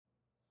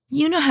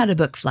You know how to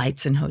book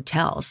flights and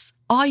hotels.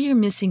 All you're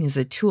missing is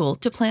a tool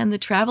to plan the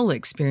travel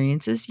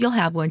experiences you'll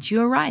have once you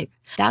arrive.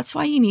 That's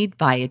why you need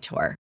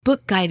Viator.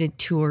 Book guided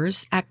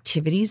tours,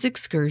 activities,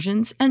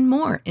 excursions, and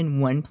more in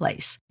one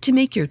place to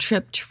make your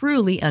trip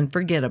truly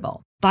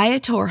unforgettable.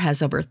 Viator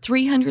has over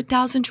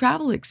 300,000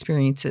 travel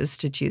experiences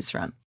to choose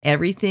from.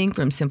 Everything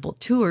from simple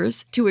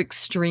tours to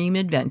extreme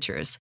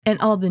adventures and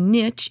all the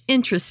niche,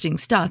 interesting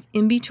stuff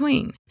in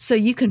between. So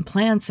you can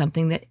plan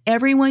something that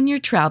everyone you're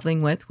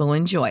traveling with will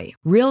enjoy.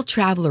 Real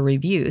traveler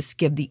reviews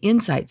give the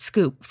inside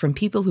scoop from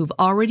people who've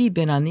already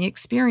been on the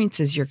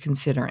experiences you're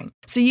considering.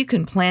 So you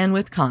can plan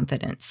with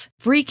confidence.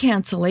 Free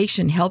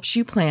cancellation helps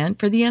you plan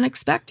for the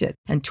unexpected.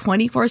 And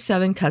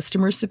 24/7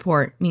 customer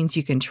support means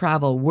you can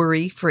travel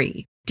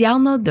worry-free.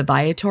 Download the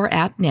Viator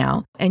app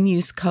now and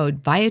use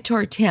code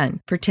Viator10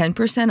 for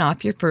 10%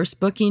 off your first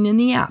booking in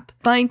the app.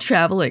 Find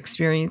travel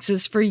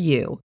experiences for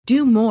you.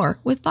 Do more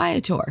with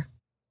Viator.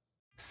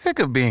 Sick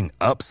of being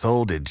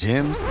upsold at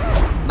gyms?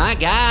 My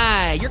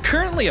guy, you're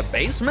currently a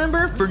base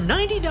member? For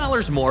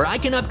 $90 more, I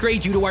can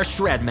upgrade you to our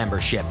Shred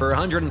membership. For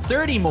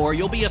 $130 more,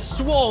 you'll be a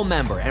Swole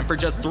member. And for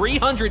just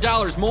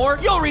 $300 more,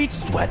 you'll reach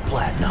Sweat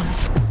Platinum.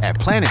 At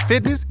Planet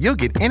Fitness, you'll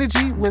get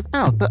energy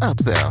without the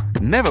upsell.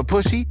 Never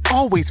pushy,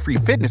 always free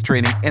fitness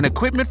training and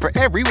equipment for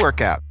every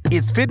workout.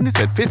 It's fitness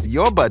that fits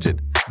your budget.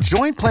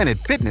 Join Planet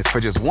Fitness for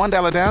just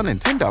 $1 down and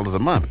 $10 a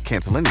month.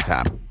 Cancel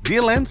anytime.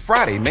 Deal ends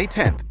Friday, May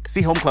 10th.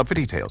 See Home Club for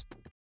details.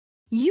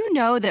 You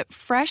know that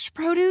fresh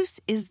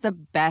produce is the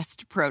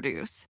best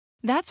produce.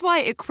 That's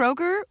why at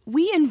Kroger,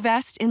 we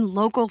invest in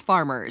local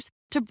farmers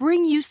to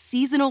bring you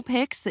seasonal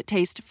picks that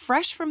taste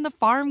fresh from the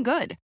farm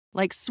good,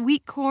 like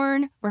sweet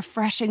corn,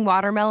 refreshing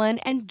watermelon,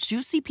 and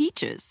juicy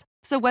peaches.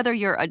 So whether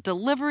you're a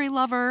delivery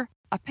lover,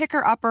 a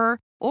picker-upper,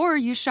 or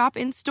you shop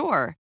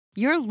in-store,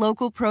 your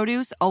local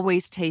produce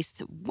always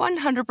tastes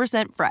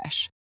 100%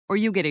 fresh, or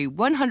you get a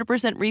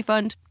 100%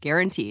 refund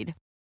guaranteed.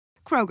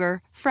 Kroger,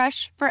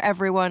 fresh for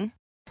everyone.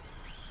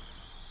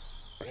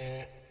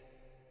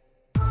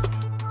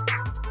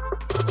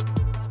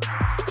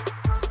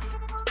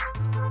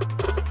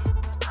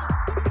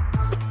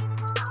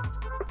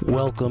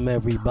 Welcome,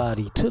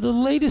 everybody, to the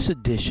latest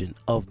edition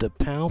of the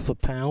Pound for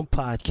Pound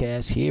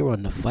podcast here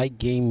on the Fight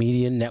Game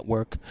Media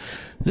Network.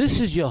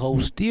 This is your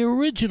host, the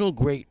original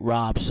great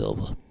Rob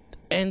Silver.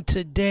 And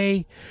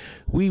today,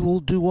 we will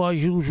do our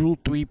usual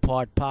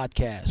three-part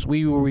podcast.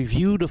 We will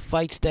review the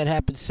fights that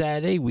happened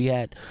Saturday. We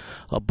had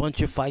a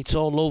bunch of fights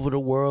all over the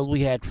world.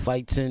 We had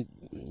fights in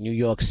New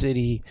York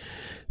City.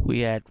 We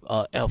had,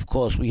 of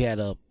course, we had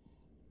a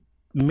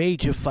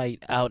major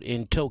fight out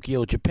in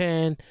Tokyo,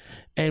 Japan.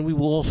 And we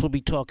will also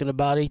be talking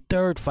about a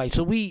third fight.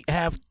 So we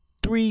have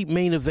three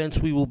main events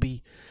we will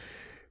be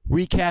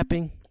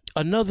recapping,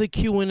 another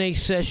Q&A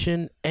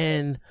session,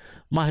 and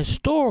my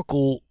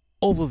historical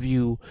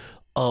overview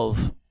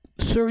of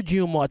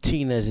Sergio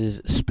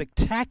Martinez's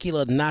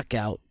spectacular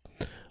knockout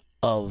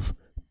of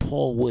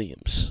Paul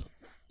Williams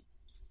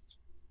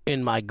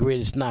in my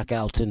greatest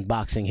knockouts in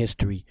boxing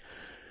history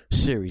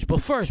series.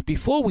 But first,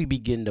 before we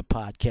begin the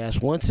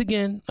podcast, once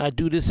again, I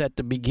do this at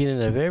the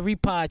beginning of every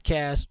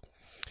podcast.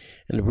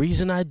 And the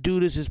reason I do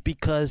this is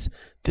because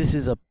this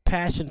is a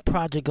passion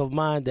project of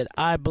mine that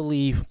I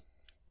believe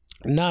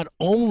not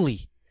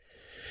only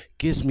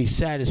gives me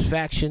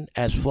satisfaction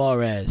as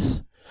far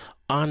as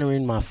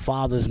honoring my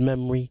father's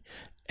memory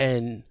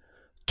and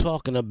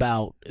talking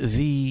about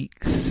the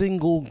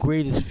single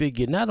greatest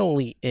figure, not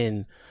only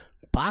in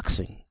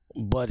boxing,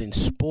 but in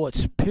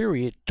sports,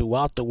 period,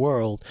 throughout the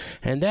world.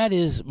 And that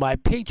is my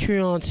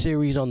Patreon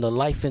series on the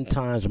life and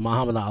times of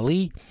Muhammad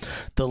Ali.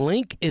 The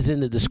link is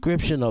in the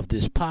description of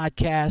this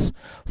podcast.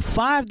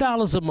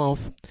 $5 a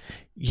month,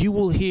 you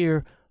will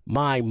hear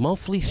my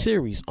monthly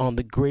series on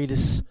the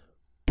greatest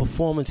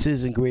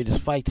performances and greatest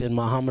fights in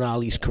Muhammad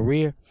Ali's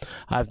career.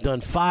 I've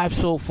done 5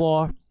 so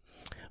far.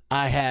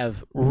 I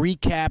have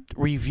recapped,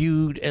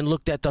 reviewed, and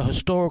looked at the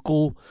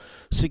historical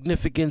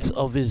significance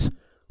of his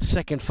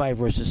second fight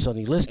versus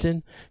Sonny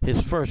Liston, his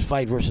first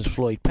fight versus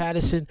Floyd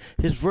Patterson,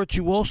 his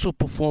virtuoso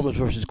performance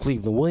versus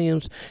Cleveland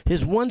Williams,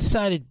 his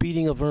one-sided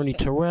beating of Ernie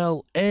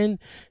Terrell, and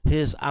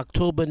his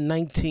October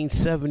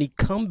 1970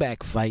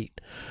 comeback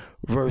fight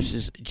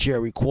versus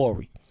Jerry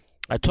Quarry.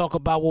 I talk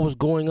about what was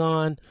going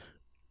on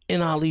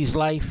in Ali's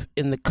life,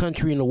 in the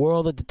country, in the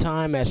world at the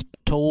time, as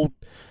told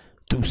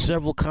through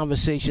several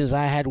conversations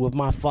I had with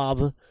my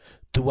father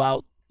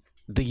throughout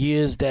the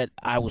years that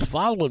I was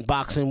following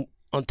boxing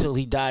until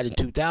he died in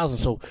 2000.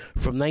 So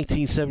from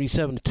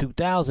 1977 to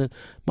 2000,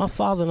 my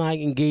father and I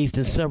engaged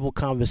in several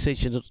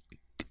conversations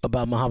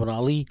about Muhammad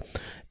Ali.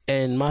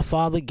 And my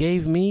father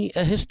gave me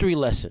a history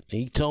lesson.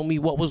 He told me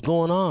what was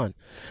going on.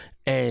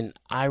 And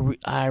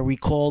I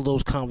recall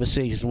those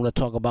conversations when I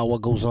talk about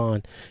what goes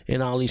on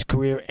in Ali's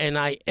career. And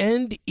I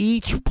end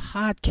each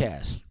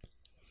podcast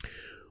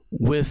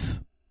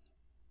with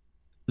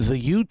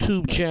the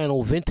YouTube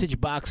channel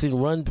Vintage Boxing,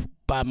 run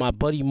by my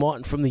buddy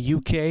Martin from the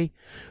UK,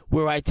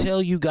 where I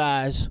tell you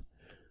guys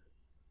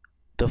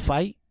the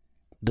fight,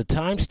 the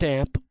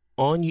timestamp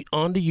on the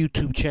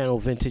YouTube channel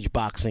Vintage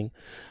Boxing.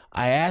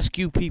 I ask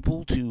you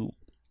people to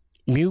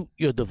mute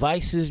your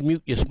devices,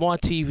 mute your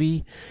smart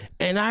TV,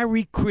 and I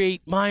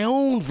recreate my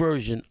own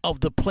version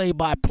of the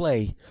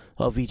play-by-play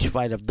of each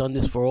fight. I've done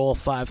this for all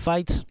 5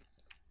 fights.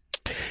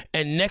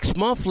 And next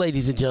month,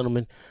 ladies and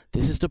gentlemen,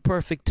 this is the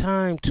perfect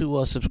time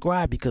to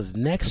subscribe, because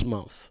next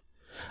month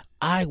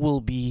I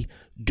will be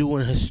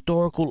doing a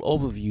historical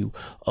overview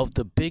of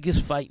the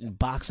biggest fight in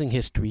boxing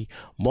history,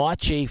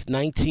 March 8th,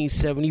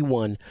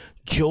 1971,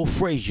 Joe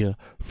Frazier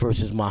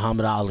versus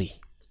Muhammad Ali.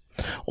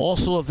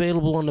 Also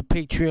available on the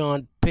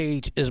Patreon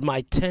page is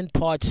my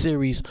 10-part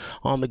series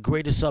on the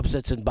greatest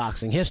upsets in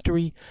boxing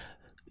history.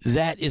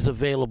 That is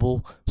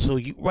available. So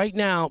right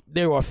now,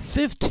 there are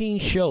 15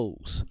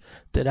 shows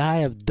that I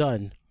have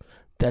done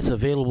that's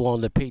available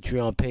on the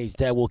Patreon page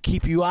that will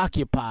keep you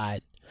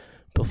occupied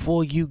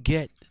before you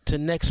get to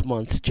next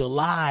month's,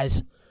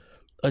 July's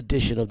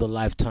edition of the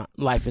Life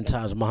and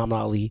Times of Muhammad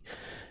Ali,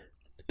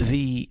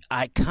 the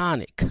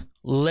iconic,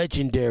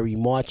 legendary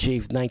March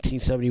 8th,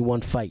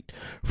 1971 fight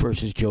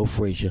versus Joe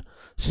Frazier,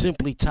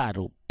 simply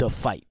titled The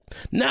Fight.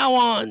 Now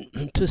on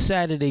to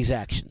Saturday's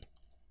action.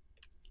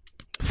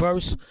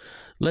 First,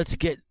 let's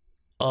get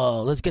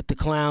the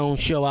clown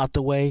show out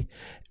the way.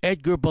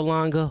 Edgar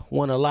Berlanga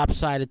won a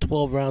lopsided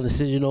 12-round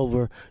decision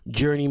over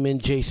journeyman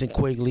Jason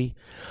Quigley.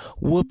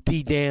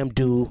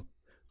 Whoop-de-damn-do.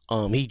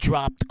 He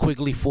dropped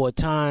Quigley 4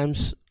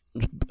 times.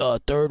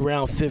 3rd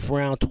round, 5th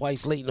round,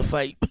 twice late in the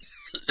fight.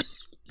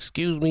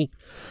 Excuse me.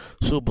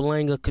 So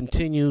Berlanga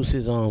continues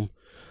his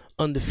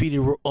undefeated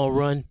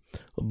run.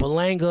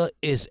 Berlanga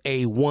is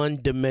a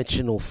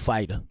one-dimensional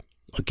fighter.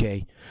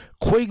 Okay,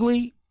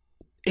 Quigley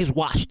is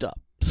washed up.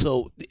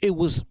 So it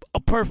was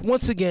a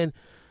once again,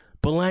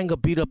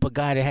 Berlanga beat up a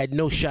guy that had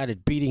no shot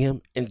at beating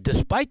him. And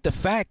despite the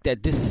fact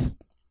that this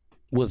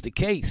was the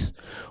case,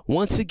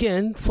 once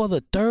again, for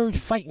the 3rd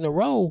fight in a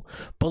row,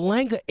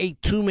 Berlanga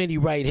ate too many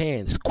right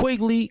hands.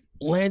 Quigley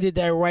landed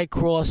that right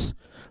cross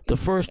the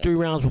first 3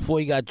 rounds before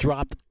he got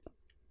dropped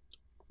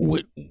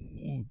with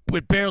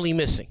barely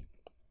missing.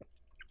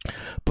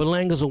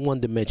 Berlanga's a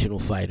one-dimensional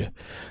fighter.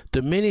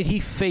 The minute he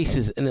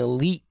faces an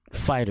elite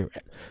fighter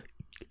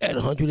at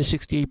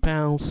 168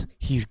 pounds,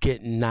 he's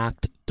getting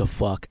knocked the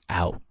fuck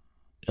out.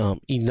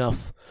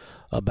 Enough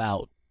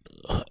about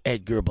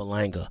Edgar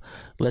Berlanga.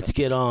 Let's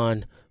get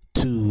on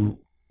to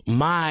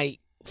my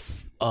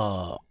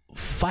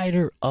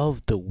fighter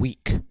of the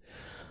week.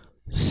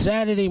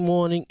 Saturday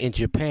morning in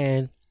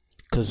Japan,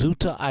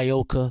 Kazuta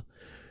Ioka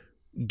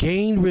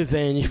gained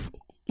revenge.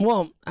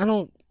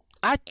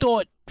 I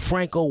thought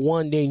Franco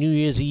won their New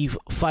Year's Eve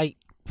fight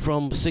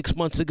from 6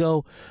 months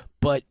ago,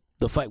 but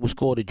the fight was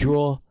scored a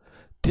draw.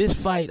 This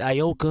fight,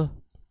 Ioka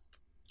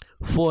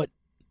fought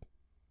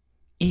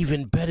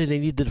even better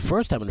than he did the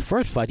first time. In the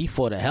first fight, he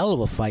fought a hell of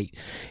a fight.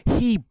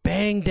 He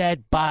banged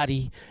that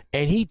body,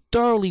 and he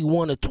thoroughly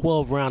won a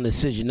 12-round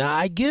decision. Now,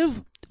 I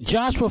give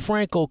Joshua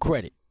Franco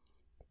credit.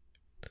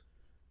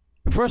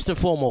 First and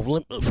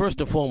foremost,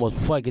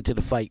 before I get to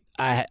the fight,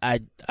 I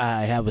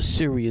have a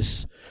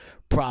serious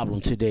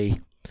problem today.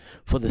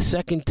 For the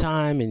second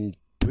time in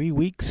 3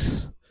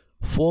 weeks,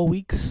 4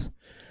 weeks,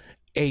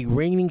 a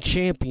reigning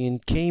champion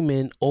came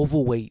in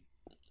overweight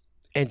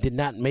and did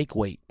not make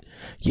weight.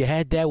 You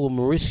had that with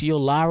Mauricio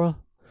Lara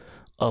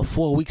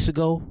 4 weeks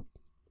ago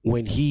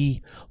when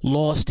he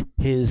lost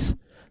his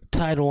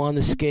title on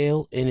the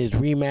scale in his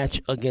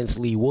rematch against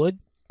Lee Wood.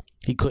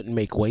 He couldn't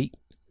make weight.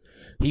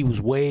 He was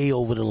way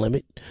over the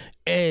limit.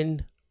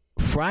 And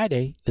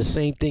Friday, the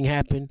same thing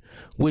happened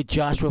with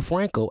Joshua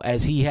Franco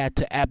as he had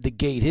to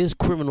abdicate his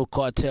criminal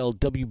cartel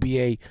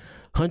WBA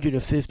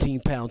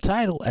 115-pound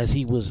title as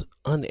he was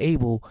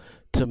unable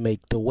to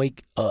make the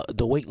weight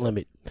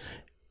limit.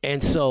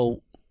 And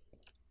so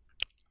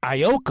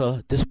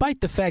Ioka,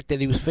 despite the fact that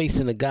he was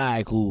facing a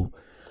guy who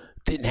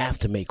didn't have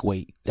to make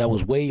weight, that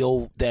was weighed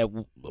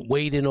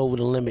in over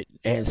the limit,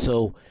 and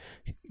so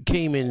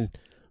came in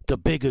the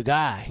bigger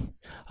guy,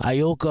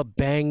 Ioka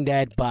banged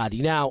that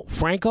body. Now,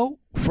 Franco,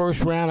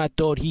 first round, I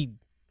thought he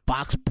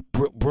boxed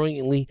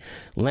brilliantly,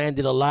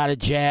 landed a lot of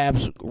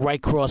jabs,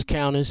 right cross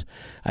counters.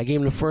 I gave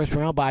him the first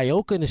round, but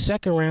Ioka in the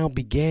second round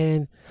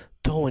began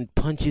throwing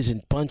punches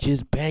and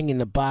bunches, banging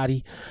the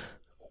body.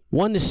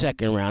 Won the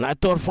second round. I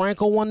thought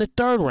Franco won the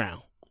third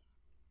round.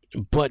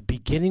 But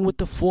beginning with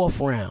the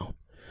fourth round,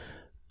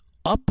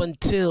 up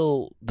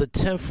until the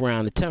 10th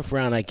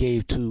round I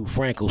gave to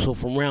Franco. So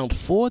from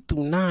rounds 4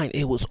 through 9,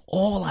 it was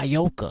all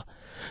Ioka.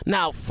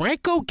 Now,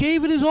 Franco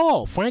gave it his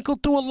all. Franco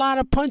threw a lot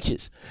of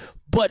punches.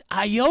 But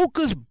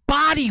Ioka's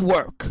body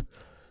work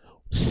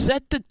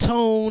set the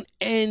tone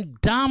and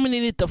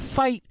dominated the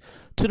fight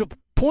to the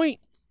point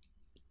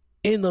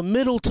in the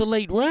middle to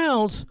late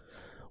rounds,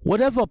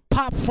 whatever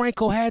pop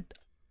Franco had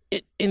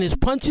in his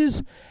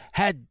punches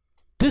had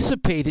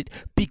dissipated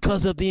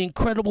because of the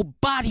incredible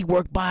body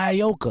work by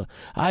Ioka.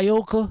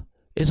 Ioka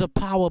is a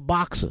power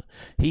boxer.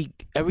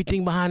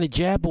 Everything behind the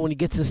jab, but when he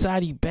gets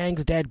inside, he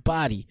bangs that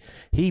body.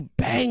 He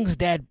bangs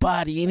that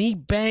body, and he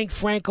banged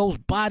Franco's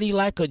body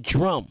like a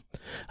drum.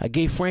 I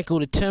gave Franco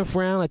the 10th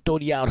round. I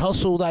thought he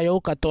out-hustled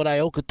Ioka. I thought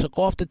Ioka took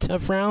off the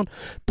 10th round,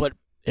 but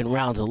In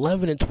rounds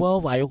 11 and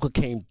 12, Ioka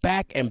came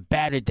back and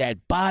battered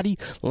that body,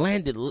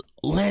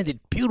 landed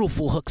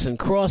beautiful hooks and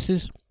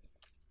crosses.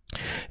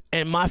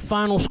 And my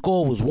final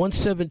score was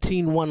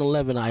 117-111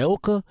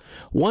 Ioka.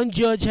 One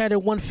judge had it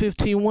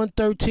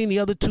 115-113. The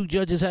other two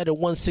judges had it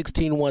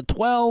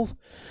 116-112.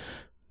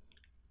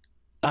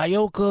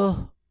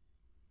 Ioka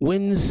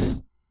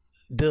wins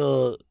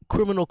the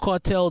Criminal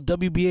Cartel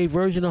WBA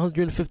version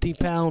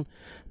 115-pound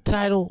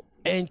title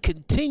and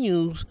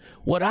continues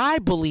what I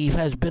believe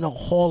has been a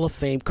Hall of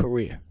Fame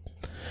career.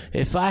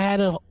 If I had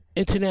an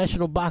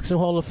International Boxing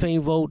Hall of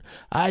Fame vote,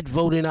 I'd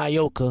vote in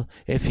Ioka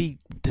if he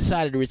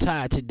decided to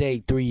retire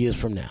today, 3 years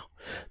from now.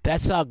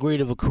 That's how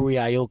great of a career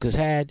Ioka's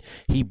had.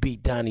 He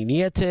beat Donnie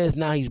Nietes.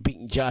 Now he's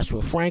beating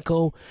Joshua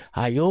Franco.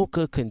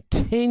 Ioka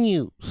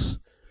continues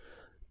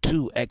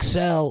to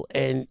excel,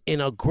 and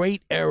in a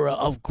great era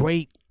of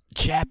great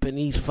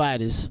Japanese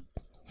fighters.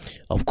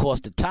 Of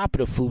course, the top of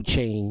the food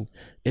chain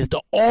is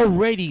the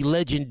already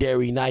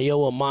legendary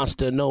Naoya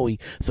Monster Inoue,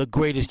 the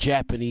greatest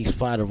Japanese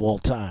fighter of all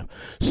time.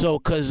 So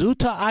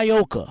Kazuta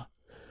Ioka,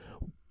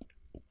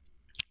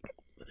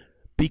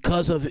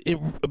 because of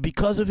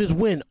his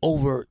win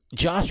over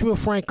Joshua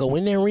Franco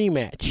in their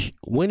rematch,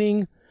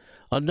 winning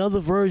another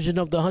version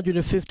of the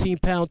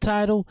 115-pound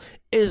title,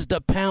 is the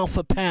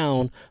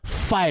pound-for-pound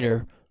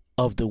fighter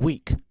of the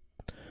week.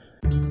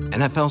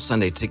 NFL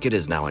Sunday Ticket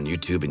is now on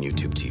YouTube and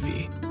YouTube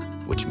TV,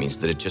 which means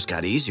that it just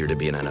got easier to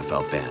be an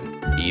NFL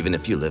fan, even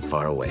if you live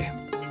far away.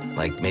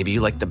 Like maybe you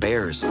like the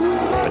Bears,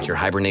 but you're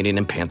hibernating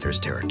in Panthers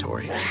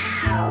territory.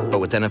 But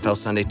with NFL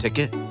Sunday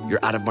Ticket, your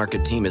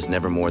out-of-market team is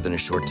never more than a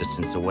short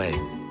distance away.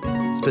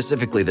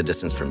 Specifically, the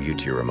distance from you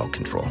to your remote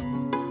control.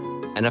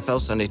 NFL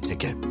Sunday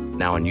Ticket,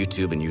 now on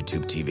YouTube and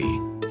YouTube TV.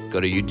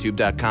 Go to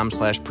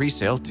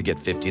youtube.com/presale to get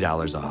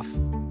 $50 off.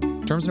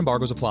 Terms and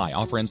embargoes apply.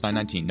 Offer ends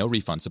 9/19. No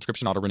refund.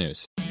 Subscription auto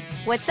renews.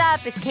 What's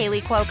up? It's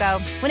Kaylee Cuoco.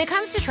 When it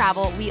comes to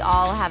travel, we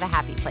all have a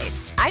happy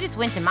place. I just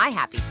went to my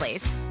happy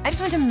place. I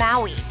just went to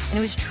Maui, and it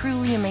was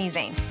truly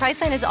amazing.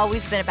 Priceline has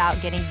always been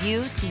about getting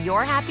you to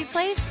your happy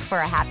place for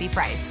a happy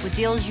price with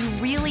deals you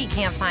really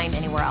can't find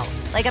anywhere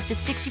else. Like up to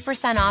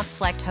 60% off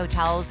select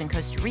hotels in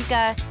Costa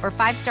Rica or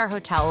 5-star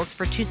hotels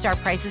for 2-star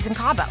prices in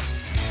Cabo.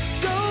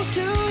 Go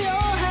to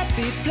your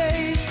happy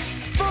place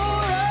for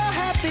a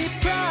happy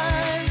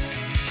price.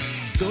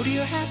 Go to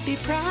your happy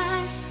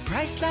price,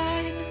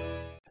 Priceline.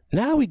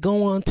 Now we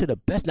go on to the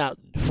best. Now,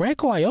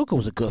 Franco Ioka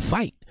was a good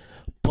fight,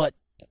 but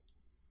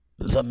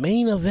the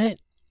main event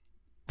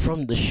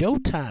from the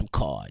Showtime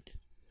card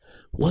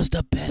was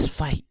the best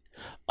fight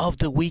of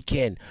the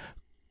weekend.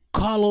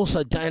 Carlos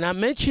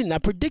Adames, and I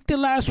predicted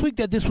last week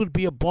that this would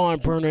be a barn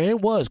burner, and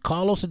it was.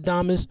 Carlos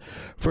Adames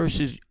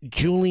versus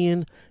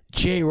Julian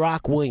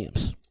J-Rock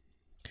Williams.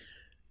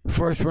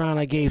 First round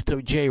I gave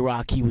to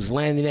J-Rock. He was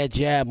landing that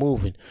jab,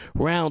 moving.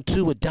 Round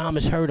 2,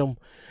 Adames hurt him,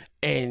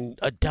 and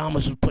Adames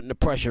was putting the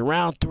pressure.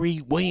 Round 3,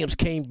 Williams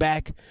came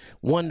back,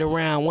 won the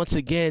round. Once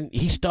again,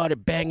 he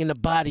started banging the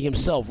body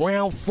himself.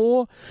 Round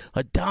 4,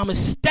 Adames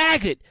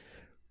staggered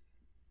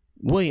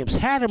Williams,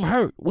 had him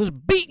hurt, was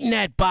beating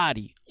that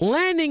body,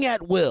 landing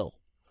at will.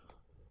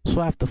 So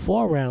after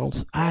 4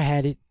 rounds, I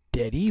had it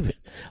dead even.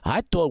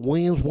 I thought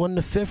Williams won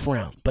the 5th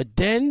round, but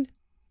then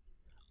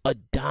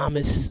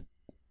Adames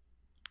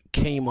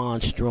came on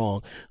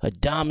strong.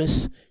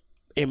 Adames,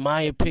 in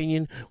my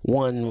opinion,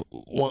 won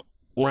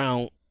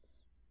round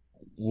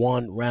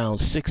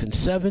 6 and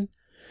 7.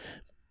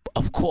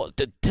 Of course,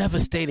 the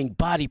devastating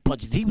body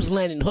punches. He was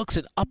landing hooks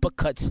and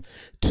uppercuts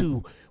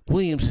to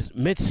Williams'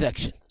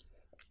 midsection.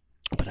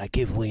 But I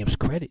give Williams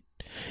credit.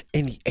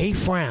 In the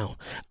 8th round,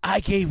 I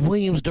gave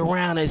Williams the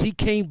round as he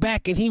came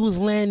back and he was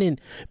landing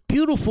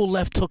beautiful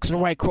left hooks and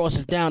right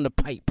crosses down the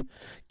pipe,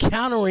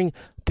 countering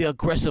the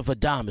aggressive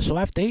Adames. So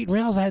after 8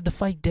 rounds, I had the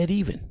fight dead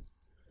even.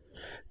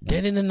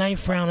 Then in the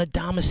 9th round,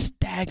 Adames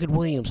staggered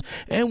Williams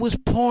and was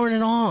pouring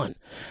it on.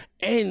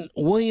 And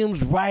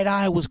Williams' right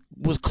eye was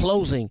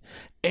closing.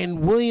 And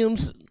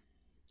Williams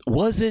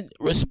wasn't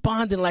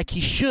responding like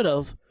he should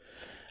have.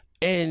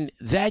 And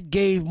that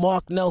gave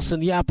Mark Nelson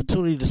the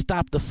opportunity to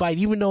stop the fight.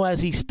 Even though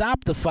as he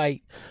stopped the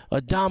fight,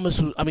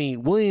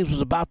 Williams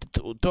was about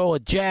to throw a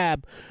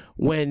jab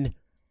when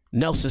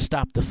Nelson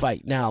stopped the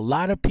fight. Now, a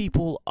lot of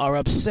people are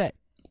upset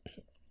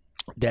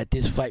that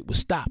this fight was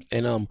stopped.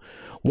 And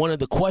one of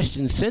the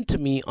questions sent to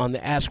me on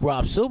the Ask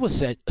Rob Silver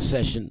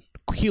session,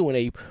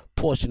 Q&A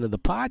portion of the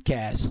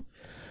podcast,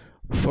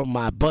 from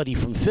my buddy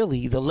from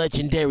Philly, the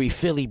legendary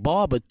Philly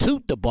barber,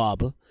 Toot the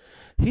Barber,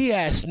 he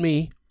asked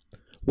me,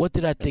 what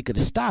did I think of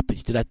the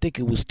stoppage? Did I think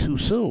it was too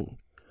soon?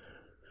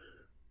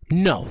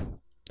 No,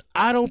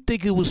 I don't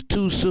think it was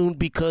too soon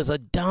because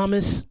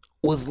Adames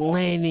was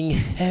landing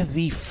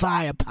heavy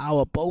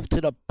firepower both to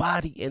the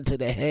body and to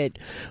the head.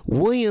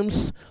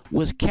 Williams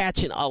was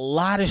catching a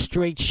lot of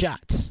straight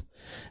shots.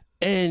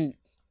 And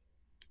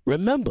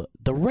remember,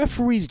 the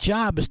referee's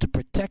job is to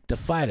protect the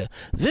fighter.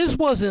 This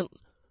wasn't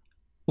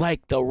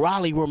like the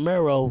Rolly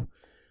Romero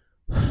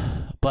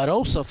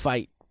Barbosa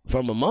fight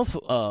from a month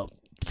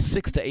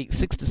 6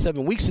 to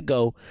 7 weeks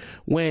ago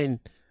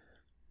when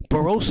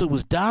Barroso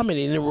was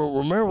dominating and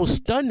Romero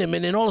stunned him,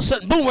 and then all of a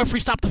sudden, boom, referee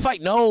stopped the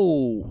fight.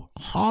 No.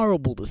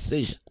 Horrible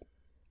decision.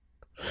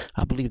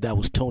 I believe that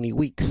was Tony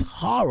Weeks.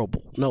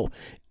 Horrible. No.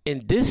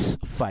 In this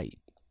fight,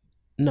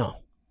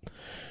 no.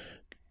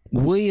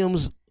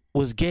 Williams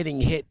was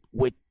getting hit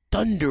with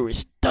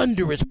thunderous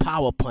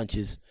power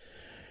punches,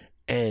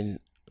 and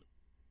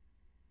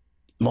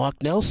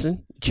Mark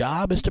Nelson,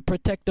 job is to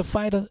protect the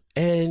fighter,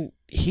 and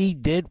he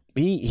did.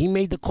 He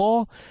made the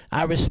call.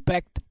 I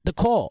respect the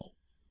call.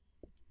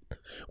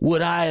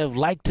 Would I have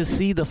liked to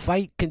see the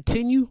fight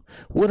continue?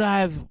 Would I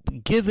have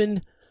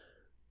given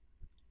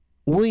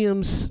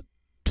Williams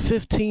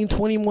 15,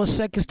 20 more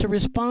seconds to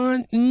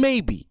respond?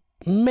 Maybe.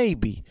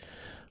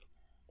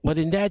 But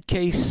in that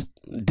case,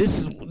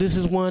 this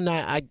is one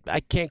I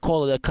can't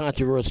call it a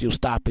controversial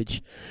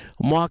stoppage.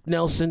 Mark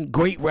Nelson,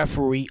 great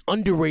referee,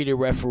 underrated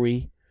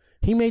referee.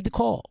 He made the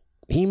call.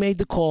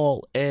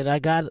 And I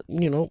got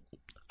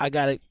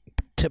to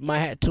tip my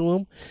hat to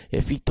him.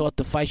 If he thought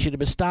the fight should have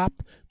been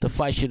stopped, the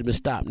fight should have been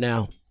stopped.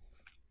 Now,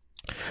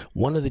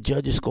 one of the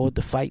judges scored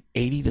the fight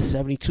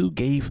 80-72,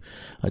 gave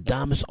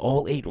Adames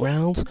all 8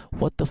 rounds.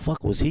 What the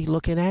fuck was he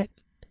looking at?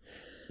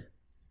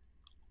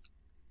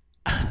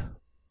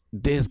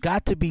 There's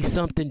got to be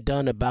something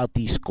done about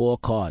these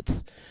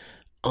scorecards.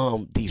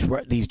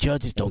 These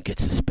judges don't get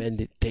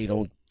suspended. They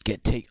don't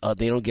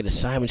get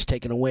assignments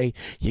taken away.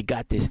 You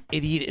got this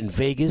idiot in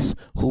Vegas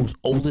who's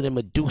older than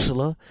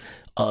Medusa.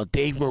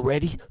 Dave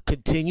Moretti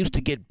continues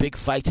to get big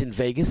fights in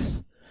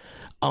Vegas.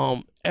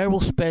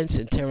 Errol Spence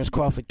and Terrence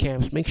Crawford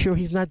camps. Make sure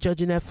he's not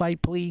judging that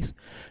fight, please.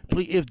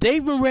 If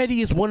Dave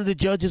Moretti is one of the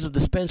judges of the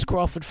Spence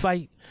Crawford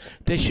fight,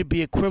 there should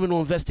be a criminal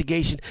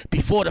investigation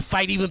before the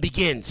fight even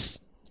begins.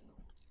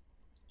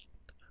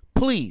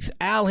 Please,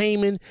 Al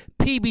Heyman,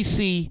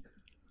 PBC,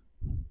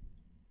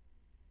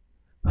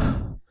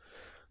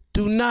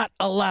 do not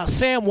allow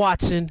Sam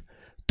Watson.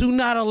 Do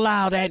not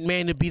allow that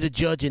man to be the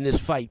judge in this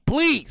fight,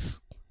 please.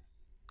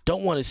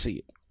 Don't want to see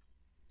it.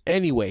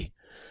 Anyway.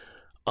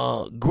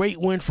 Great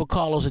win for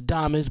Carlos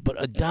Adames, but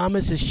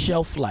Adames'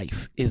 shelf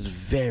life is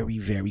very,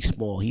 very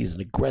small. He's an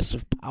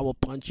aggressive power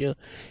puncher.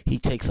 He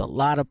takes a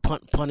lot of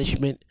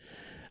punishment.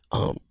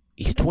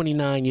 He's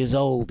 29 years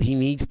old. He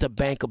needs to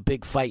bank a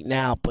big fight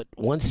now, but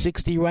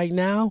 160 right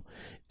now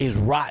is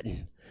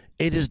rotten.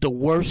 It is the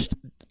worst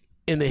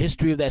in the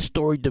history of that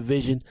storied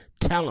division,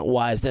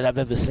 talent-wise, that I've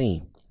ever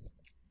seen.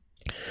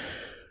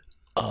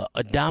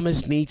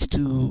 Adames needs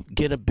to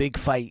get a big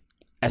fight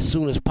as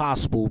soon as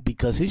possible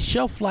because his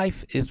shelf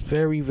life is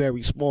very,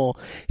 very small.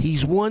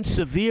 He's one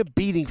severe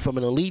beating from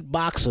an elite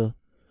boxer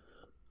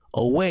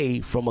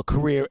away from a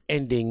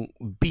career-ending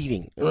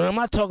beating. I'm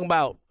not talking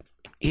about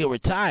he'll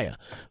retire,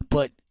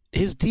 but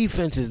his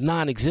defense is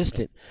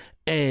non-existent,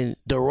 and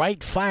the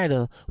right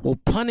fighter will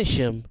punish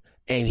him,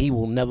 and he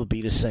will never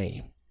be the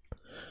same.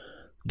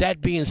 That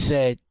being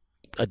said,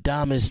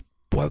 Adames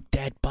worked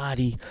that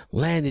body,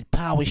 landed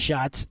power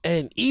shots,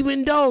 and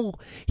even though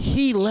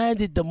he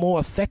landed the more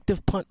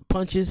effective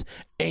punches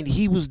and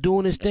he was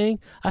doing his thing,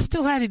 I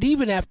still had it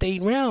even after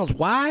 8 rounds.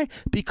 Why?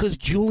 Because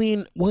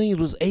Julian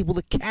Williams was able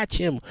to catch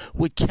him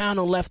with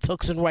counter left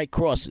hooks and right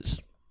crosses.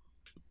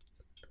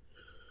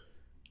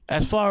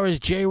 As far as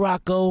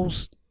J-Rock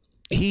goes,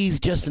 he's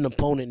just an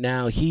opponent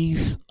now.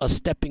 He's a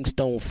stepping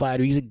stone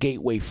fighter. He's a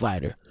gateway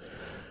fighter.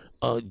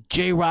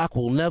 J-Rock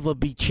will never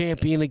be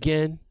champion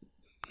again.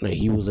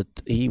 He was a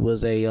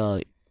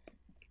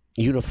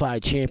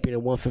unified champion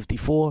at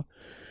 154.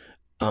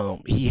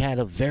 He had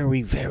a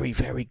very, very,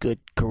 very good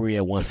career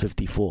at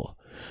 154.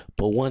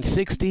 But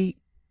 160,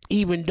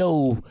 even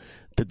though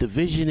the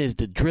division is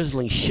the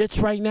drizzling shits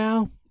right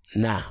now,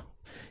 nah.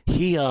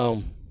 He's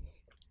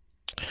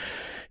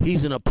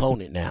an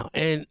opponent now.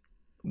 And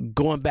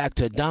going back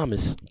to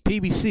Adames,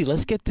 PBC,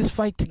 let's get this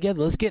fight together.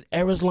 Let's get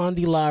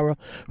Erislandy Lara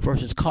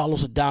versus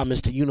Carlos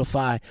Adames to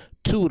unify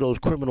 2 of those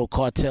criminal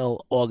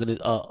cartel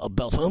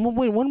belts.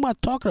 Wait, what am I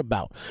talking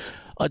about?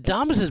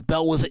 Adames'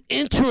 belt was an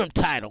interim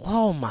title.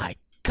 Oh, my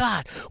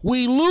God.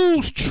 We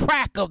lose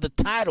track of the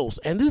titles.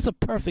 And this is a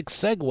perfect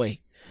segue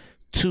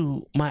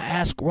to my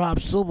Ask Rob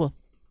Silva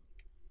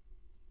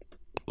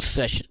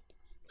session.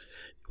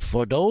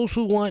 For those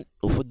who want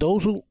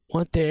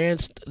their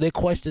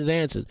questions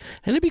answered,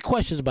 and it be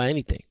questions about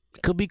anything.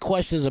 It could be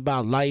questions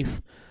about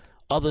life,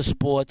 other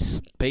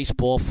sports,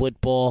 baseball,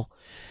 football,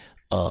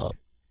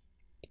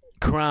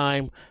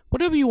 crime,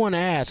 whatever you want to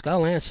ask,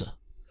 I'll answer.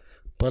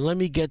 But let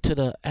me get to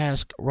the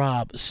Ask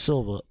Rob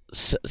Silva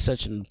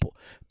section of the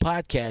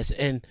podcast,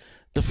 and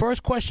the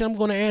first question I'm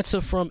going to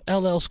answer from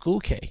LL School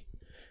K,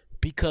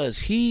 because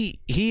he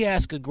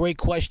asked a great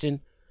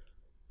question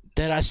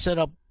that I set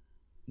up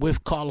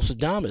with Carlos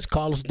Adames.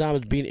 Carlos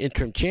Adames being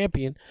interim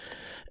champion,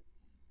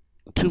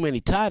 too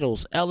many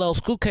titles. LL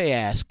School K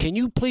asks, can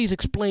you please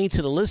explain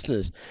to the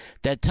listeners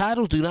that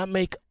titles do not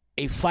make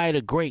a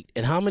fighter great,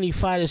 and how many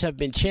fighters have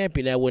been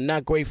champion that were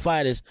not great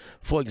fighters?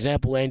 For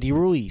example, Andy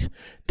Ruiz.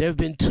 There have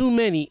been too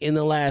many in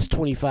the last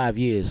 25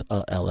 years,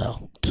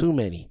 LL. Too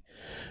many.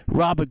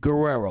 Robert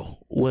Guerrero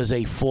was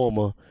a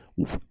former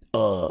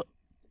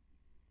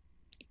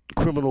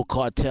Criminal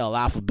Cartel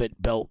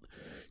Alphabet Belt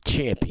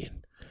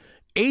champion.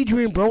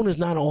 Adrian Broner is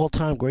not an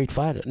all-time great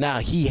fighter. Now,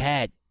 he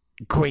had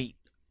great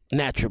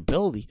natural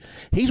ability.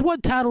 He's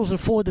won titles in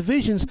 4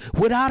 divisions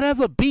without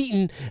ever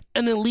beating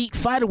an elite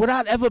fighter,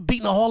 without ever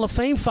beating a Hall of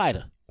Fame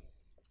fighter.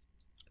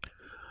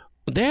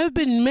 There have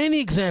been many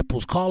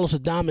examples. Carlos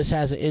Adames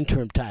has an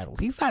interim title.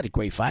 He's not a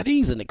great fighter.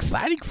 He's an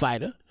exciting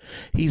fighter.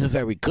 He's a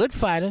very good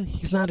fighter.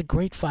 He's not a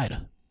great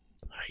fighter.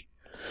 Right.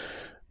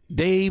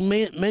 They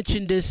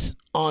mentioned this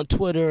on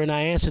Twitter, and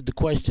I answered the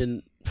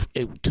question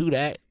to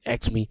that.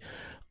 Asked me,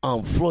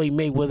 Floyd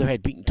Mayweather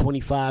had beaten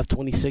 25,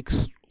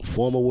 26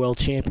 former world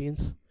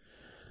champions.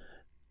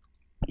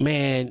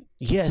 Man,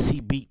 yes, he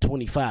beat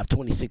 25,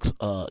 26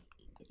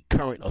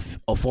 current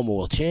or former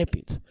world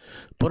champions.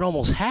 But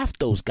almost half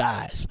those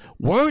guys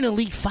weren't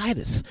elite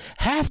fighters.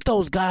 Half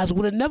those guys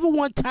would have never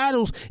won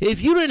titles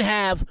if you didn't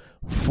have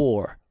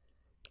 4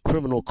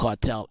 criminal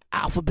cartel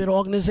alphabet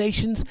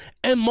organizations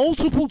and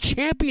multiple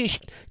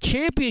championships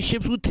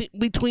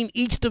between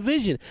each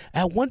division.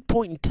 At one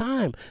point in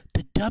time,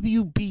 the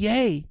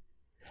WBA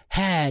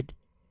had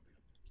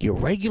your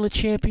regular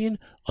champion,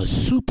 a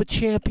super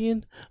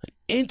champion, an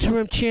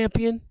interim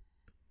champion.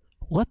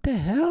 What the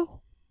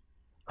hell?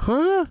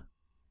 Huh?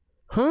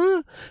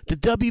 The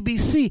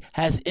WBC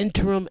has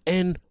interim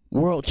and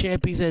world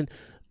champions and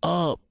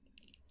a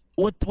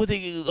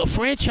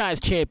franchise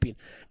champion.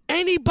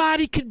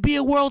 Anybody can be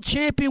a world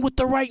champion with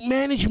the right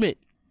management.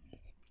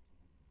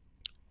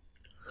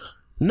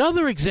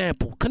 Another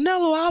example,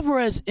 Canelo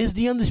Alvarez is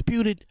the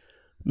undisputed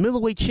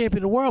middleweight champion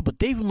of the world, but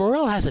David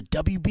Morrell has a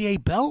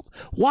WBA belt.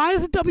 Why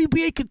is the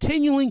WBA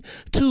continuing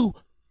to...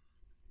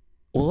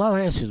 Well, I'll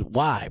answer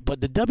why,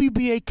 but the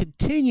WBA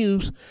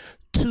continues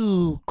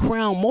to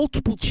crown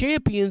multiple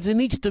champions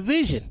in each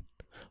division.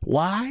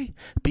 Why?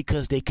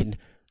 Because they can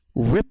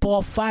rip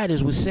off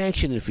fighters with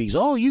sanctioning fees.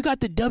 Oh, you got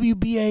the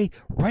WBA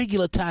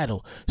regular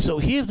title, so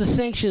here's the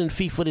sanctioning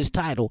fee for this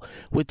title.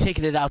 We're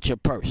taking it out your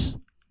purse.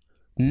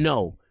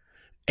 No.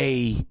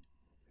 Hasim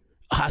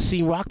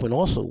Rockman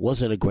also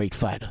wasn't a great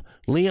fighter.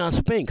 Leon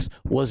Spinks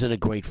wasn't a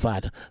great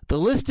fighter. The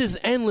list is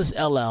endless,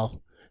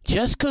 LL.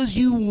 Just because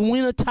you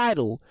win a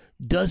title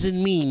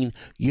doesn't mean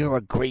you're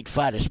a great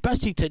fighter,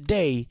 especially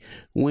today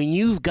when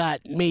you've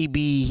got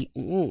maybe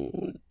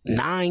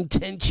 9,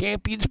 10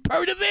 champions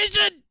per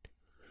division.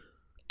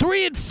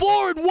 3 and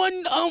 4 in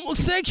one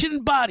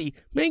sanctioned body.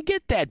 Man,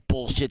 get that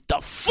bullshit the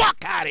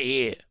fuck out of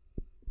here.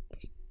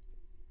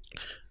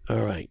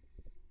 All right.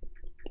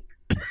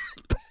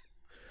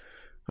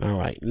 All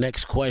right.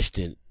 Next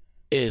question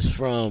is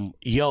from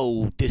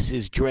this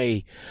is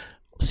Dre,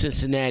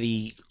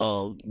 Cincinnati,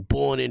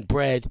 born and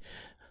bred,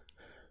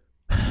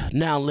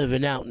 now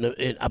living out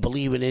I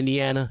believe in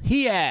Indiana.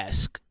 He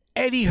asked,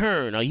 Eddie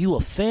Hearn, are you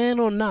a fan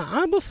or not?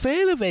 I'm a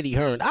fan of Eddie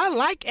Hearn. I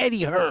like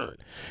Eddie Hearn.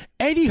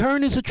 Eddie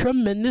Hearn is a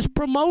tremendous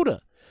promoter.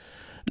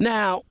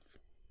 Now,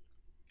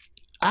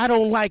 I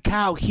don't like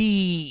how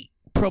he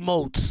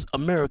promotes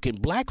American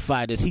black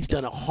fighters. He's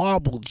done a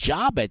horrible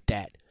job at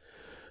that.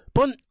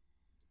 But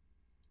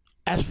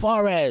as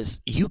far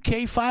as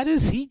UK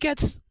fighters,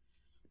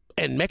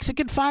 and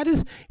Mexican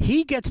fighters,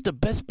 he gets the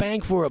best bang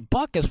for a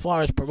buck as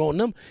far as promoting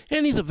them.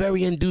 And he's a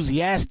very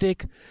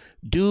enthusiastic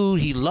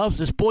dude. He loves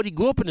the sport. He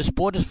grew up in the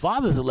sport. His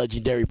father's a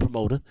legendary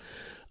promoter.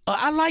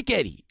 I like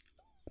Eddie.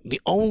 The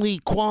only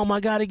qualm I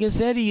got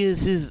against Eddie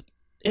is his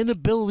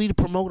inability to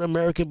promote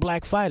American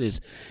black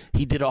fighters.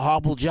 He did a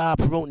horrible job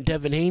promoting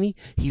Devin Haney.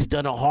 He's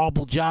done a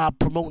horrible job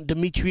promoting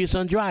Demetrius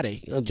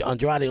Andrade.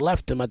 Andrade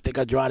left him. I think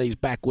Andrade's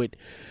back with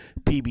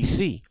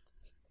PBC.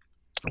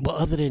 But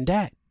other than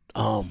that,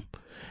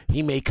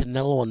 he made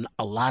Canelo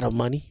a lot of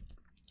money.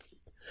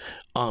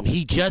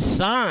 He just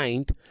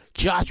signed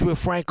Joshua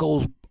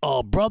Franco's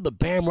brother,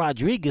 Bam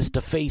Rodriguez,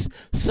 to face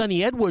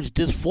Sonny Edwards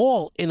this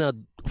fall in a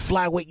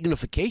flyweight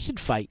unification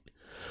fight.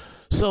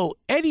 So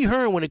Eddie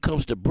Hearn, when it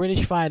comes to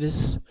British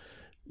fighters,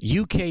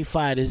 UK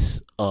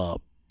fighters,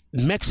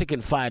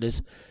 Mexican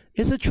fighters,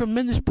 is a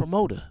tremendous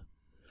promoter.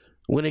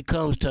 When it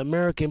comes to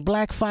American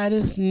black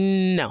fighters,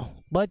 no.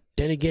 But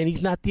then again,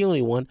 he's not the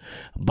only one.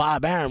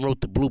 Bob Arum wrote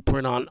the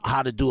blueprint on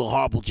how to do a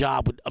horrible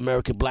job with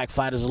American black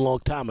fighters a long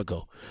time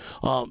ago.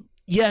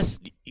 Yes,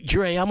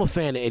 Dre, I'm a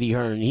fan of Eddie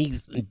Hearn.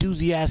 He's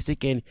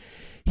enthusiastic and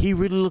he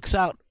really looks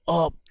out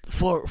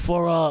for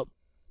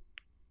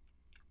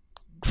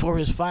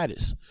his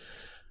fighters.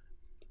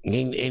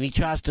 And he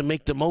tries to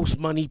make the most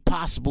money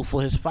possible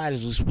for his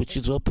fighters, which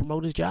is a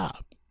promoter's job.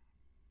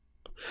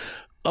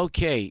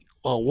 Okay,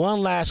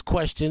 one last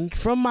question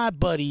from my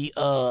buddy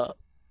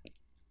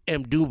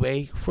M.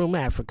 Dube from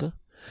Africa.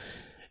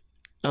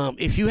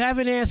 If you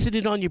haven't answered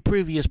it on your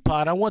previous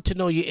pod, I want to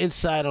know your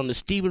insight on the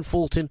Stephen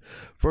Fulton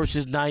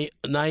versus Naoya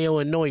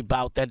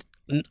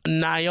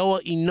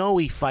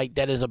Inoue fight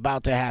that is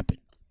about to happen.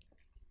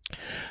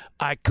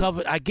 I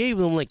gave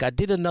them a link. I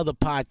did another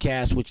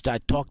podcast which I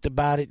talked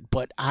about it,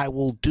 but I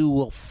will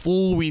do a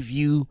full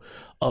review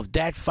of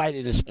that fight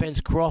and the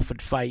Spence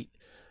Crawford fight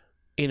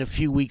in a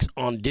few weeks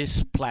on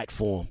this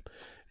platform.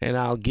 and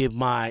I'll give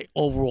my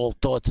overall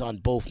thoughts on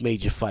both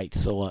major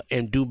fights. So,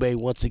 Mdube,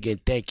 once again,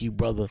 thank you,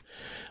 brother.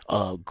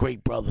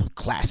 Great brother,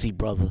 classy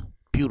brother,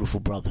 beautiful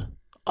brother.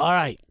 All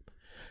right,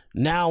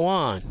 now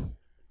on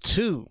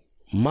to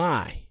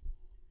my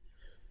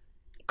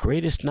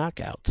greatest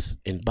knockouts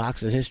in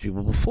boxing history.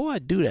 But before I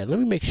do that, let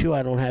me make sure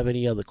I don't have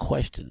any other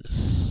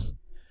questions.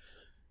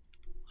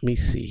 Let me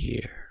see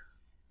here.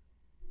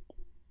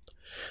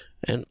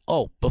 And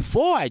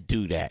before I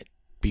do that,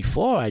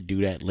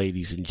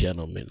 ladies and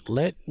gentlemen,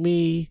 let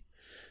me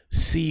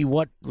see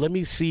what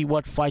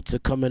fights are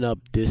coming up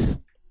this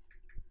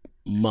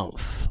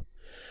month.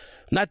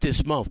 Not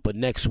this month, but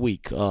next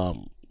week,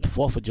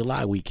 4th of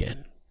July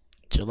weekend,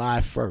 July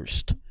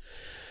 1st.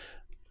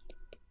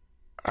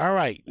 All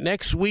right,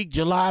 next week,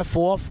 July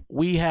 4th,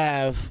 we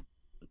have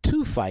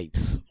 2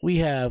 fights. We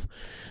have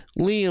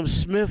Liam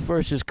Smith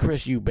versus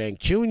Chris Eubank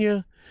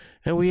Jr.,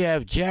 and we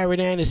have Jared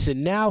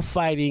Anderson now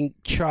fighting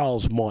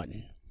Charles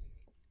Martin.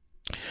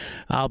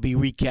 I'll be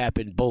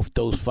recapping both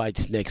those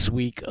fights next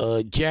week.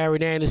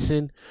 Jared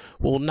Anderson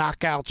will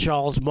knock out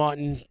Charles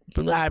Martin.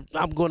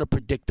 I'm going to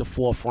predict the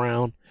 4th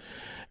round.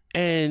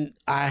 And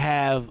I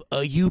have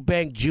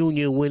Eubank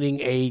Jr.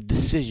 winning a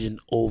decision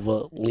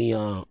over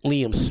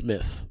Liam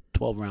Smith.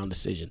 12-round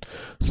decision.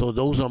 So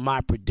those are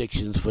my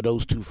predictions for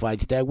those 2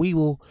 fights that we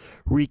will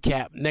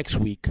recap next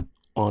week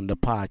on the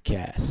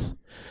podcast.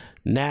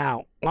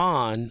 Now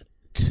on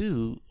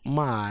to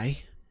my,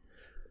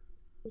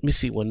 let me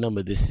see what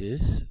number this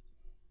is.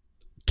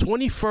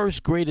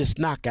 21st greatest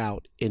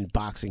knockout in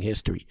boxing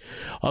history.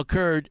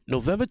 Occurred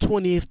November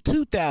 20th,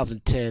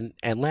 2010,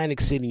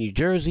 Atlantic City, New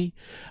Jersey.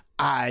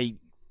 I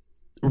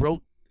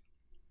wrote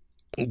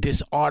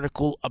this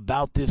article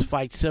about this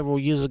fight several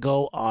years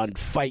ago on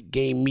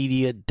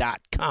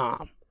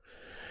fightgamemedia.com.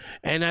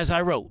 And as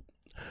I wrote,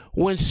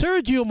 when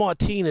Sergio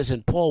Martinez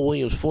and Paul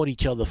Williams fought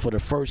each other for the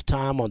first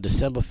time on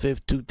December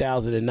 5th,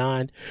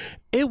 2009,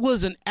 it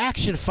was an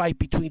action fight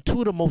between 2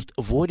 of the most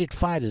avoided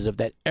fighters of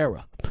that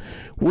era.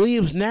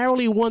 Williams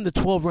narrowly won the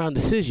 12-round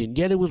decision,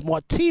 yet it was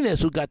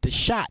Martinez who got the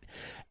shot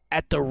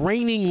at the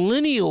reigning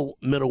lineal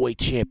middleweight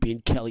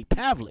champion, Kelly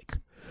Pavlik.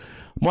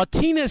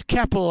 Martinez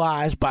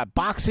capitalized by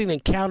boxing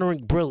and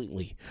countering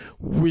brilliantly,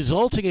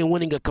 resulting in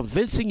winning a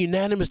convincing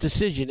unanimous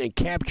decision and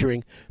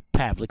capturing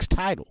Pavlik's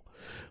title.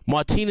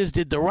 Martinez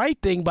did the right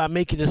thing by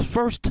making his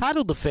first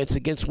title defense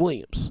against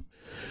Williams.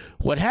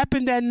 What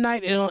happened that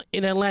night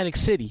in Atlantic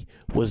City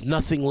was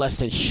nothing less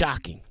than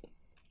shocking.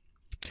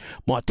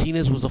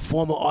 Martinez was a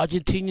former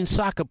Argentinian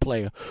soccer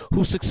player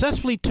who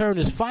successfully turned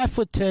his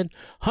 5'10",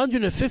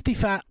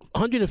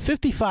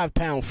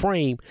 155-pound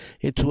frame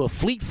into a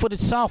fleet-footed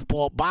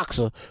southpaw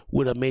boxer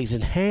with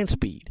amazing hand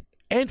speed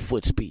and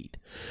foot speed.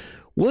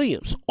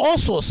 Williams,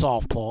 also a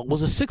southpaw,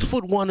 was a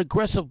 6'1"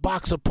 aggressive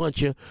boxer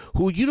puncher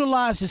who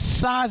utilized his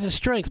size and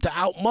strength to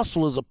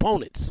outmuscle his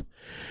opponents.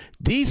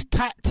 These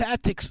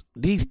tactics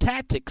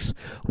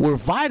were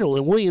vital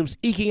in Williams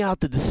eking out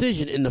the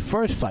decision in the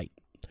first fight.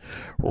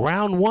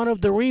 Round 1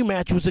 of the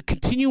rematch was a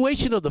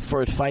continuation of the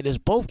first fight as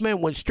both men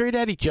went straight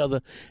at each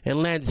other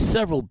and landed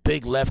several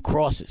big left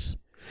crosses.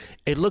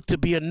 It looked to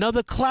be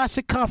another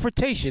classic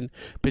confrontation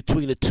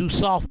between the 2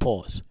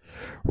 southpaws.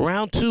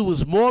 Round 2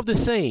 was more of the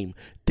same.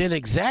 Then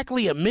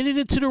exactly a minute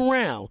into the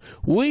round,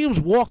 Williams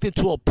walked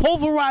into a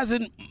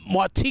pulverizing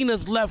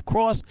Martinez left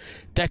cross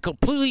that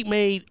completely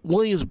made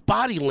Williams'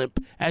 body limp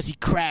as he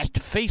crashed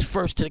face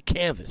first to the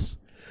canvas.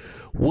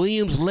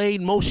 Williams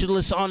laid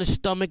motionless on his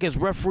stomach as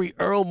referee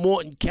Earl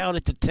Morton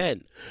counted to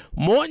 10.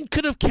 Morton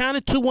could have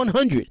counted to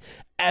 100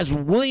 as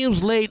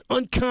Williams laid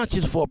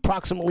unconscious for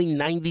approximately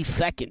 90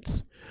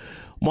 seconds.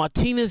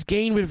 Martinez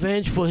gained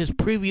revenge for his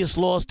previous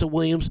loss to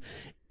Williams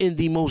in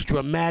the most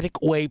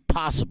dramatic way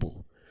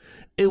possible.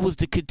 It was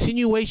the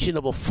continuation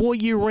of a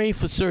 4-year reign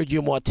for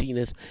Sergio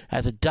Martinez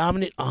as a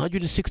dominant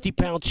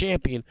 160-pound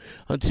champion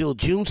until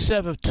June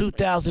 7,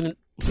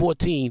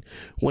 2014,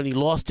 when he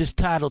lost his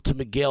title to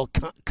Miguel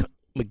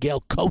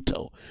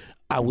Cotto.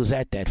 I was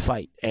at that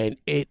fight, and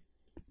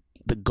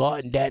the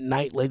Garden that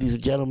night, ladies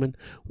and gentlemen,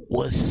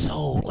 was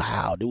so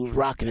loud. It was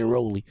rocking and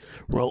rolling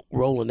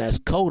as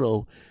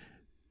Cotto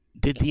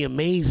did the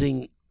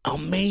amazing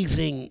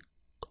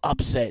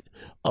upset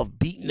of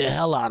beating the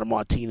hell out of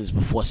Martinez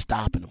before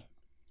stopping him.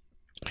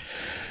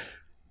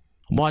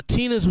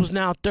 Martinez was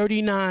now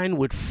 39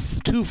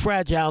 with 2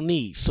 fragile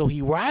knees, so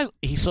he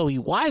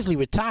wisely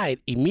retired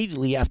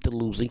immediately after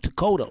losing to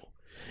Cotto.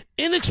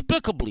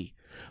 Inexplicably,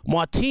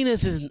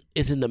 Martinez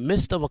is in the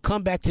midst of a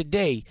comeback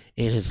today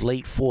in his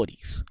late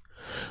 40s.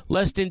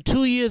 Less than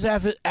 2 years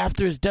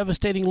after his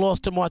devastating loss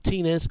to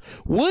Martinez,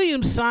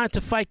 Williams signed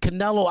to fight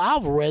Canelo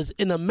Alvarez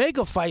in a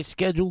mega fight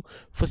scheduled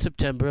for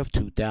September of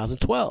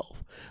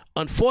 2012.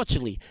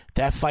 Unfortunately,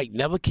 that fight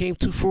never came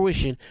to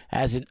fruition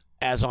as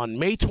on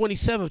May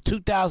 27,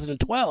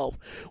 2012,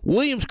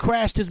 Williams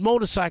crashed his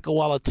motorcycle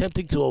while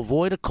attempting to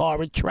avoid a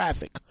car in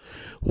traffic.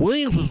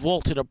 Williams was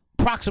vaulted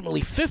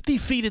approximately 50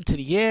 feet into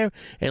the air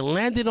and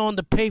landed on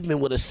the pavement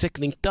with a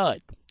sickening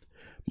thud.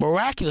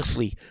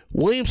 Miraculously,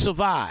 Williams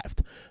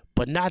survived,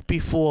 but not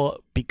before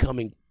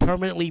becoming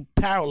permanently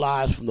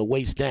paralyzed from the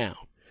waist down.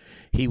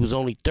 He was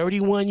only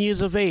 31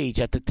 years of age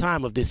at the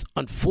time of this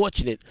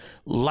unfortunate,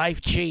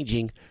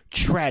 life-changing,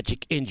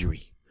 tragic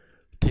injury.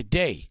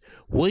 Today,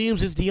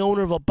 Williams is the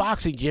owner of a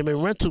boxing gym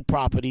and rental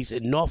properties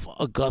in North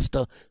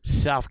Augusta,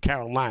 South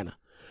Carolina.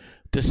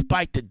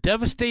 Despite the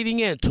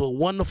devastating end to a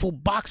wonderful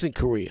boxing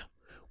career,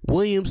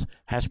 Williams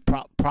has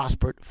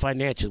prospered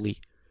financially,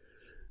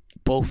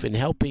 both in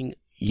helping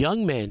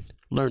young men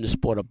learn the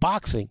sport of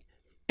boxing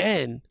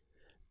and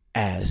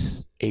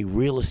as a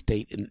real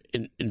estate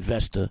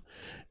investor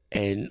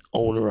and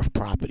owner of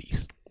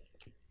properties.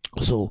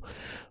 So,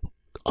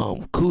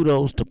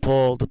 kudos to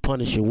Paul the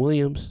Punisher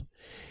Williams.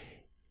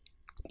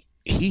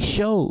 He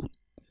showed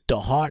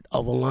the heart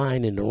of a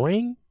lion in the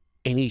ring,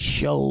 and he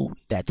showed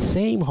that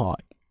same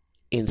heart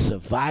in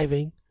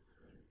surviving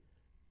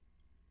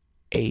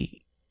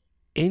a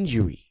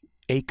injury,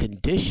 a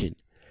condition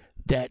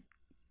that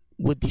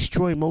would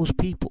destroy most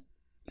people.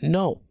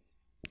 No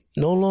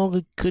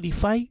longer could he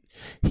fight.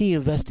 He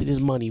invested his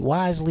money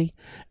wisely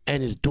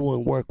and is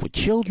doing work with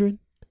children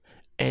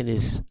and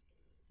is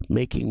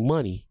making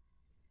money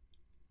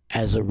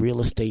as a real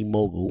estate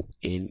mogul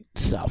in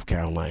South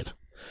Carolina.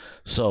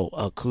 So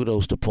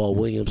kudos to Paul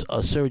Williams.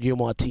 Sergio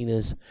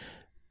Martinez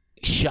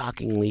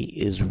shockingly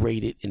is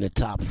rated in the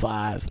top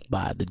 5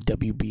 by the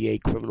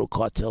WBA Criminal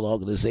Cartel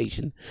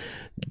Organization.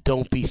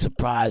 Don't be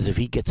surprised if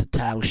he gets a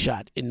title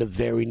shot in the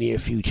very near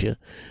future,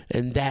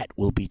 and that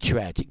will be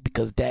tragic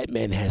because that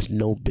man has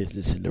no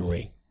business in the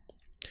ring.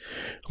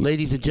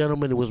 Ladies and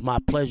gentlemen, it was my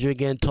pleasure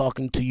again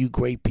talking to you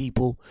great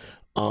people.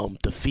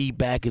 The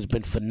feedback has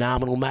been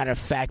phenomenal. Matter of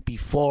fact,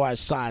 before I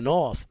sign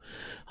off,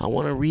 I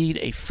want to read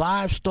a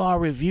 5-star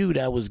review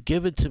that was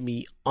given to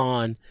me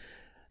on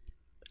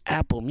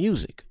Apple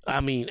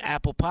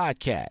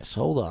Podcasts.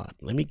 Hold on.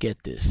 Let me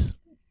get this.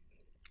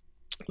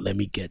 I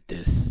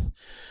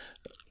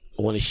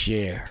want to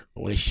share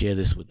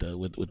this with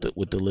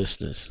the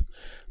listeners.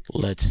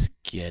 Let's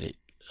get it.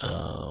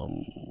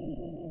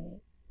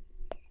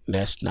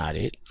 That's not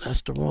it.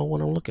 That's the wrong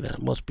one I'm looking at.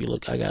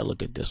 I gotta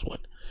look at this one.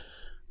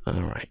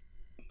 All right.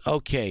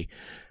 Okay.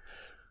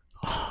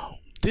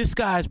 This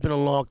guy's been a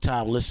long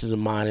time listener of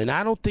mine, and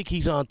I don't think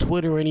he's on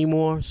Twitter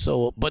anymore.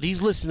 But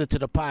he's listening to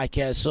the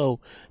podcast. So,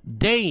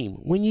 Dame,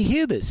 when you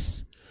hear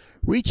this,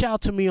 reach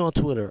out to me on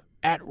Twitter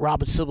at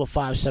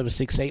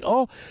RobertSilver5768,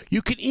 or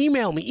you can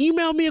email me.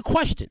 Email me a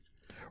question.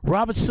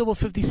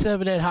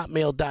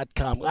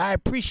 RobertSilver57@hotmail.com. I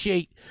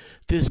appreciate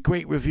this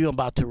great review I'm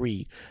about to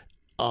read.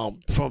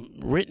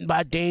 Written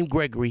by Dame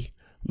Gregory,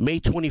 May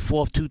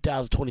 24th,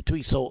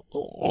 2023. So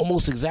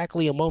almost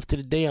exactly a month to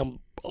the day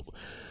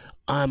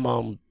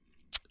I'm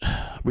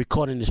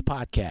recording this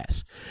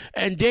podcast.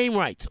 And Dame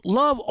writes,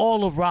 love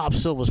all of Rob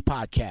Silver's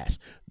podcasts.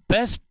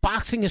 Best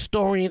boxing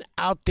historian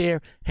out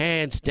there,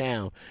 hands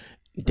down.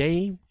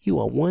 Dame, you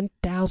are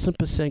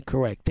 1,000%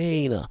 correct.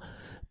 There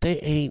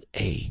ain't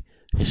a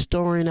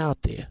historian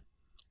out there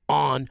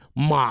on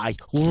my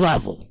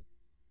level.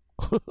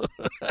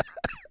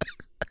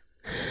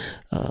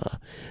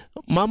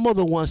 My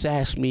mother once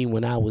asked me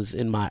when I was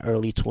in my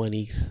early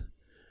 20s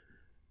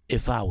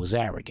if I was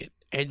arrogant.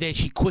 And then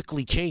she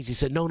quickly changed. She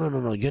said, no,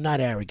 you're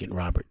not arrogant,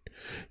 Robert.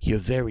 You're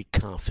very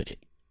confident.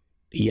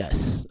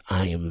 Yes,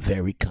 I am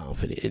very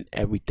confident in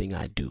everything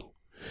I do.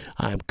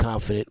 I am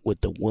confident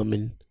with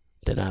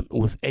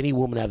with any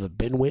woman I've ever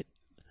been with.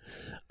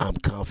 I'm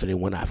confident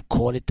when I've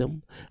courted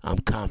them. I'm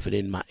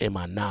confident in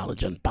my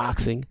knowledge on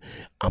boxing.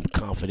 I'm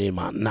confident in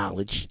my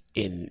knowledge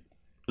in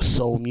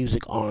soul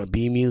music,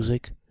 R&B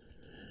music.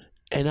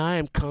 And I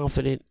am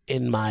confident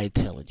in my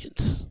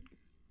intelligence.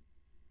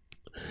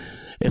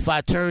 If I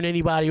turn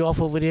anybody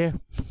off over there,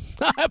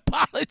 I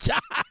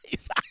apologize.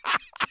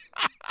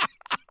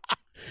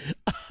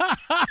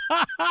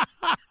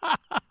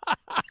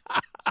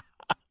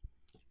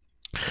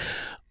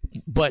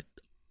 But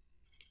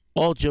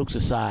all jokes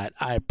aside,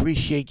 I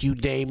appreciate you,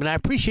 Dame, and I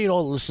appreciate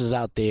all the listeners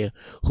out there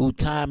who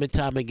time and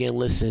time again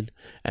listen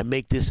and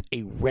make this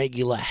a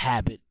regular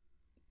habit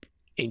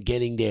in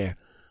getting their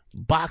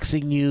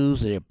boxing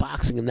news and their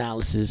boxing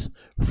analysis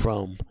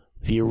from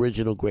the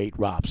original great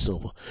Rob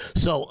Silver.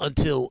 So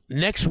until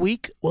next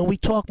week, when we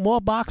talk more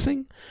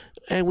boxing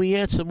and we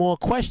answer more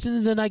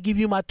questions and I give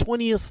you my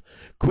 20th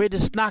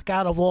greatest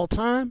knockout of all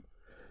time,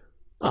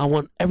 I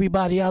want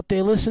everybody out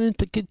there listening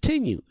to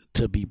continue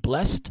to be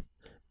blessed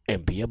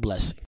and be a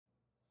blessing.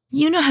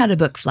 You know how to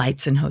book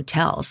flights and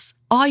hotels.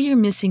 All you're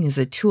missing is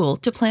a tool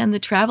to plan the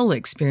travel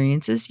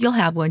experiences you'll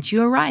have once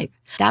you arrive.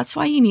 That's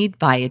why you need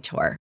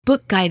Viator.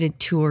 Book guided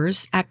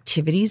tours,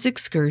 activities,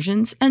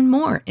 excursions, and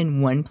more in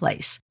one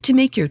place to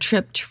make your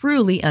trip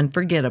truly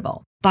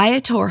unforgettable.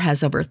 Viator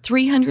has over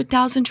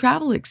 300,000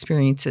 travel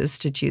experiences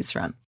to choose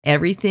from.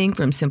 Everything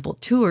from simple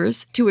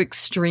tours to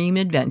extreme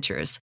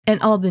adventures,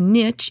 and all the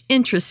niche,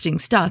 interesting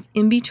stuff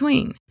in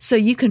between. So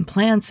you can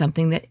plan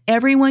something that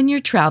everyone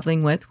you're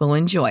traveling with will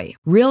enjoy.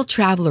 Real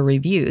traveler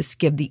reviews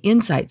give the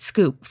inside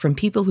scoop from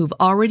people who've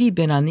already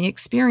been on the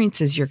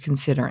experiences you're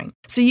considering.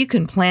 So you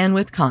can plan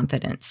with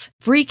confidence.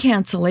 Free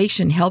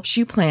cancellation helps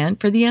you plan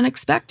for the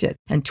unexpected.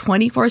 And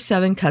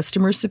 24/7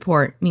 customer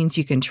support means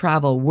you can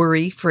travel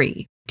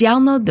worry-free.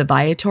 Download the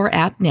Viator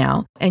app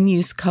now and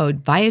use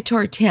code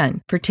Viator10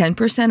 for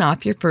 10%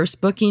 off your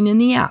first booking in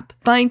the app.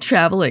 Find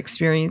travel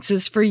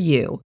experiences for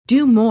you.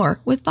 Do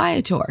more with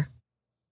Viator.